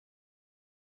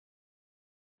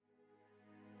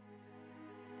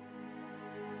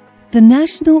The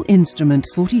National Instrument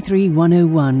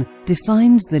 43101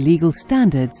 defines the legal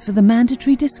standards for the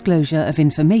mandatory disclosure of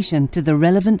information to the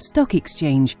relevant stock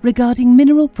exchange regarding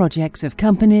mineral projects of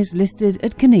companies listed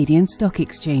at Canadian stock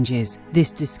exchanges.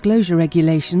 This disclosure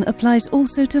regulation applies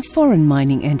also to foreign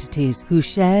mining entities whose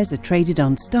shares are traded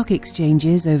on stock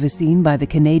exchanges overseen by the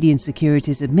Canadian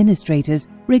Securities Administrators,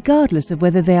 regardless of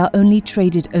whether they are only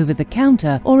traded over the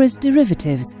counter or as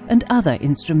derivatives and other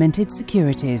instrumented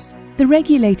securities. The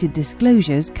regulated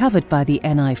disclosures covered by the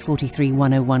NI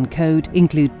 43101 code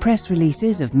include press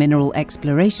releases of mineral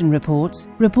exploration reports,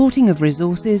 reporting of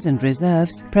resources and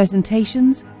reserves,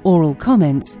 presentations, oral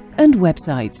comments, and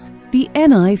websites. The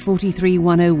NI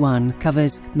 43101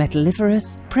 covers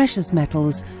metalliferous, precious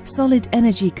metals, solid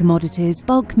energy commodities,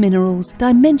 bulk minerals,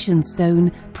 dimension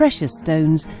stone, precious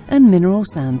stones, and mineral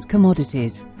sands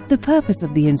commodities. The purpose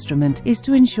of the instrument is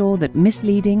to ensure that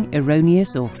misleading,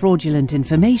 erroneous or fraudulent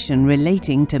information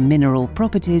relating to mineral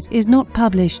properties is not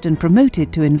published and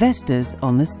promoted to investors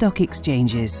on the stock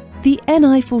exchanges. The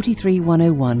NI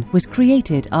 43101 was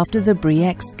created after the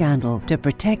Bre-X scandal to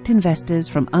protect investors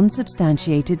from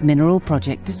unsubstantiated mineral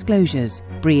project disclosures.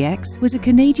 Bre-X was a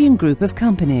Canadian group of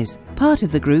companies. Part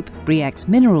of the group, Bre-X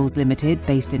Minerals Limited,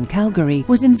 based in Calgary,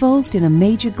 was involved in a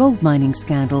major gold mining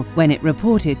scandal when it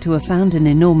reported to have found an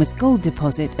enormous gold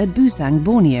deposit at Busang,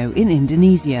 Borneo in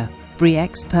Indonesia.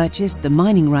 Bre-X purchased the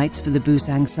mining rights for the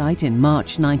Busang site in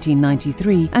March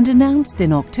 1993 and announced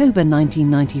in October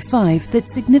 1995 that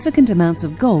significant amounts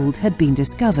of gold had been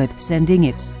discovered, sending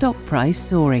its stock price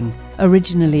soaring.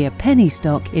 Originally a penny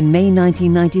stock, in May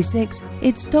 1996,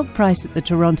 its stock price at the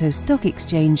Toronto Stock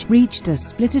Exchange reached a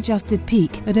split-adjusted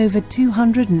peak at over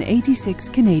 286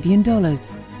 Canadian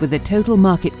dollars, with a total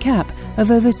market cap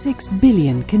of over 6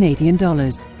 billion Canadian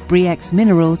dollars. Bre-X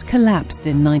Minerals collapsed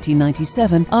in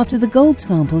 1997 after the gold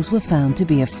samples were found to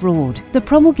be a fraud. The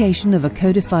promulgation of a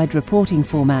codified reporting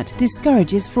format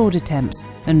discourages fraud attempts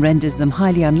and renders them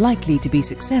highly unlikely to be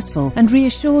successful, and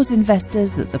reassures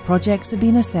investors that the projects have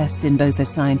been assessed in both a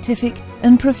scientific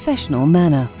and professional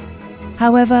manner.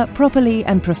 However, properly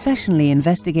and professionally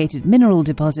investigated mineral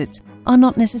deposits are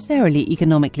not necessarily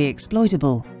economically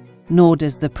exploitable. Nor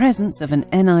does the presence of an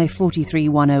NI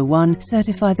 43101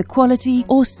 certify the quality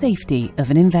or safety of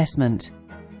an investment.